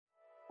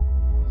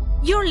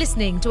You're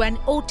listening to an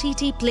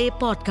OTT Play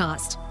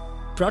podcast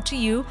brought to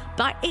you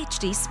by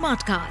HT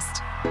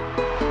Smartcast.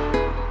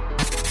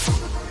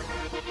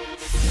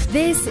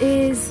 This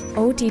is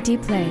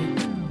OTT Play.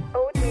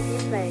 OTT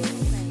Play.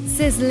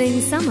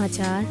 Sizzling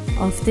Samachar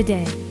of the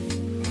day.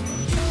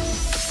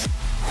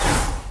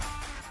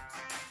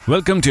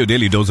 Welcome to your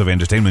daily dose of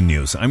entertainment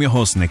news. I'm your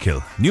host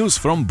Nikhil. News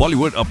from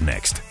Bollywood up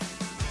next.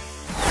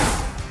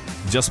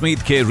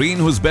 Jasmeet K Reen,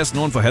 who's best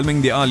known for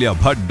helming the Alia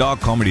Bhatt dog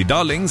comedy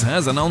Darlings,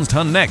 has announced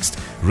her next.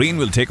 Reen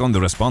will take on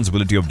the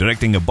responsibility of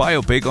directing a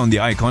biopic on the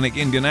iconic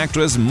Indian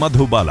actress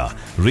Madhubala.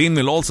 Reen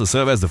will also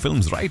serve as the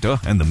film's writer,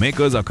 and the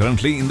makers are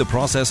currently in the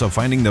process of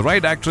finding the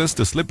right actress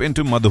to slip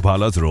into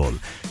Madhubala's role.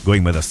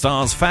 Going by the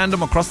star's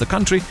fandom across the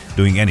country,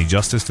 doing any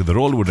justice to the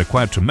role would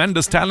require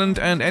tremendous talent,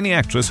 and any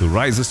actress who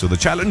rises to the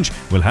challenge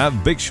will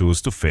have big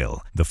shoes to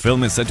fill. The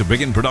film is set to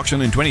begin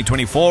production in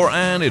 2024,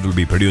 and it will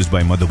be produced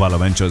by Madhubala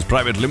Ventures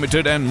Private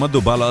Limited and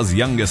Madhubala's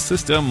youngest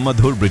sister,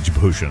 Madhur Brij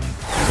Bhushan.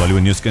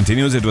 Bollywood news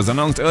continues. It was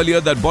announced earlier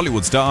that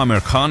Bollywood star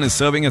Aamir Khan is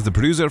serving as the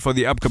producer for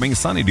the upcoming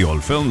Sunny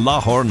Deol film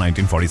Lahore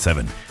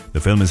 1947. The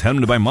film is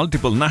helmed by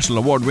multiple national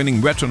award-winning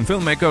veteran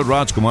filmmaker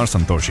Rajkumar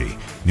Santoshi.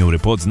 New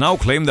reports now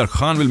claim that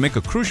Khan will make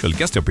a crucial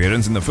guest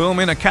appearance in the film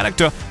in a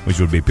character which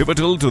would be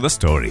pivotal to the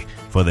story.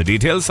 Further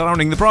details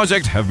surrounding the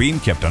project have been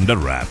kept under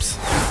wraps.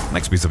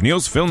 Next piece of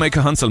news,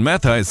 filmmaker Hansal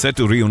Mehta is set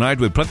to reunite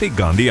with Pratik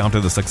Gandhi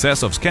after the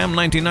success of Scam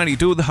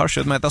 1992, The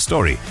Harshad Mehta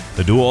Story.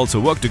 The duo also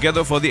worked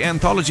together for the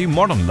anthology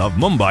Modern Love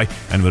Mumbai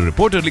and will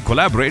reportedly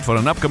collaborate for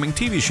an upcoming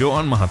TV show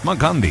on Mahatma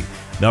Gandhi.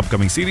 The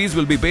upcoming series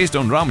will be based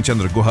on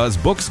Ramchandra Guha's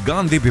books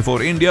Gandhi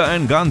Before India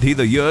and Gandhi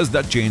The Years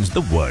That Changed the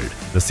World.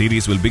 The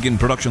series will begin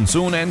production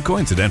soon, and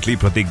coincidentally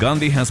Pratik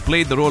Gandhi has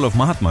played the role of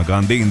Mahatma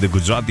Gandhi in the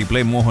Gujarati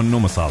play Mohan No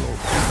Masalo.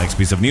 Next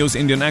piece of news,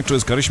 Indian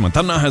actress Karishma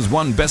Thanna has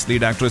won Best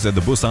Lead Actress at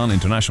the Busan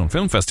International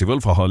Film Festival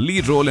for her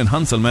lead role in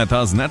Hansal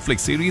Mehta's Netflix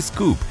series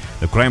Scoop.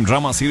 The crime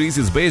drama series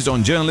is based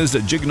on journalist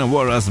Jigna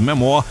Vora's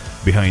memoir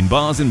Behind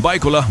Bars in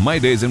Baikola, My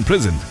Days in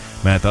Prison.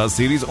 Mehta's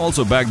series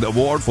also bagged the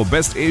award for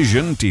Best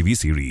Asian TV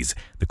Series.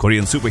 The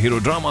Korean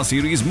superhero drama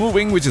series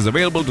Moving, which is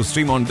available to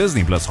stream on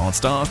Disney Plus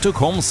Hotstar, took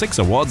home 6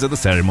 awards at the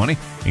ceremony,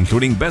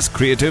 including Best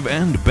Creative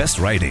and Best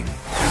Writing.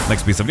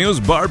 Next piece of news,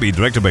 Barbie,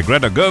 directed by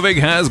Greta Gerwig,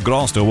 has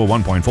grossed over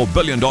 $1.4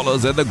 billion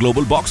at the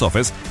global box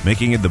office,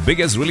 making it the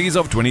biggest release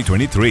of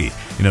 2023.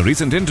 In a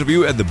recent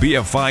interview at the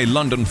BFI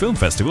London Film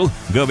Festival,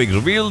 Gerwig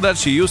revealed that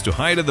she used to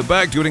hide at the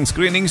back during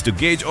screenings to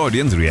gauge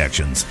audience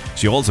reactions.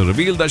 She also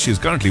revealed that she is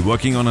currently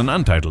working on an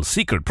untitled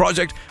secret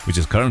project which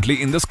is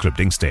currently in the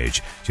scripting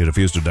stage. She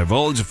refused to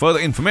divulge further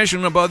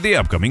information about the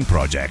upcoming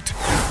project.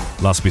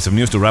 Last piece of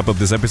news to wrap up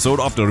this episode.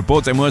 After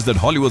reports emerged that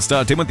Hollywood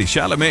star Timothée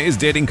Chalamet is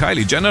dating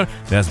Kylie Jenner,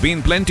 there has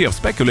been plenty of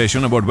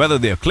speculation about whether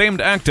the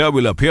acclaimed actor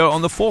will appear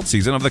on the 4th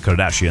season of The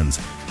Kardashians.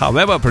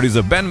 However,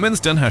 producer Ben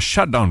Winston has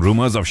shut down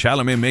rumors of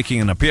Chalamet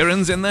making an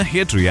appearance in the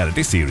hit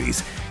reality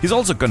series. He's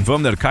also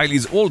confirmed that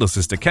Kylie's older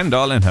sister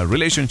Kendall and her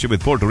relationship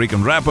with Puerto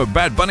Rican rapper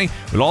Bad Bunny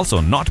will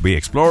also not be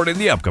explored in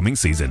the upcoming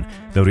season.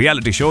 The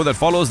reality show that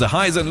follows the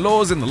highs and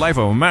lows in the life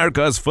of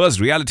America's first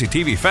reality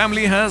TV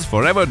family has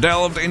forever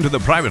delved into the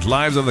private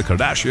lives of the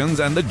Kardashians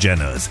and the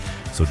Jenners.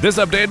 So this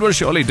update will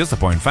surely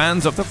disappoint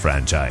fans of the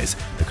franchise.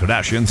 The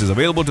Kardashians is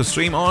available to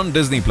stream on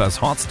Disney Plus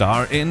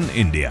Hotstar in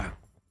India.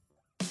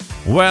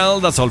 Well,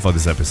 that's all for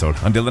this episode.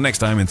 Until the next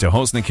time, it's your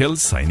host Nikhil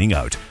signing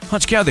out.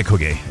 Aaj kya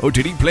dekhoge?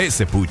 OTT Play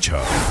se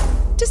poocho.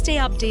 To stay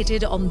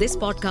updated on this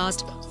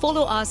podcast,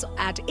 follow us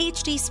at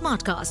HT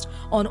Smartcast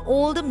on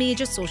all the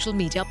major social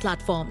media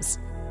platforms.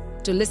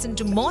 To listen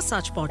to more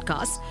such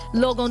podcasts,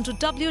 log on to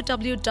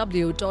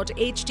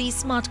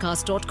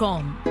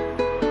www.htsmartcast.com.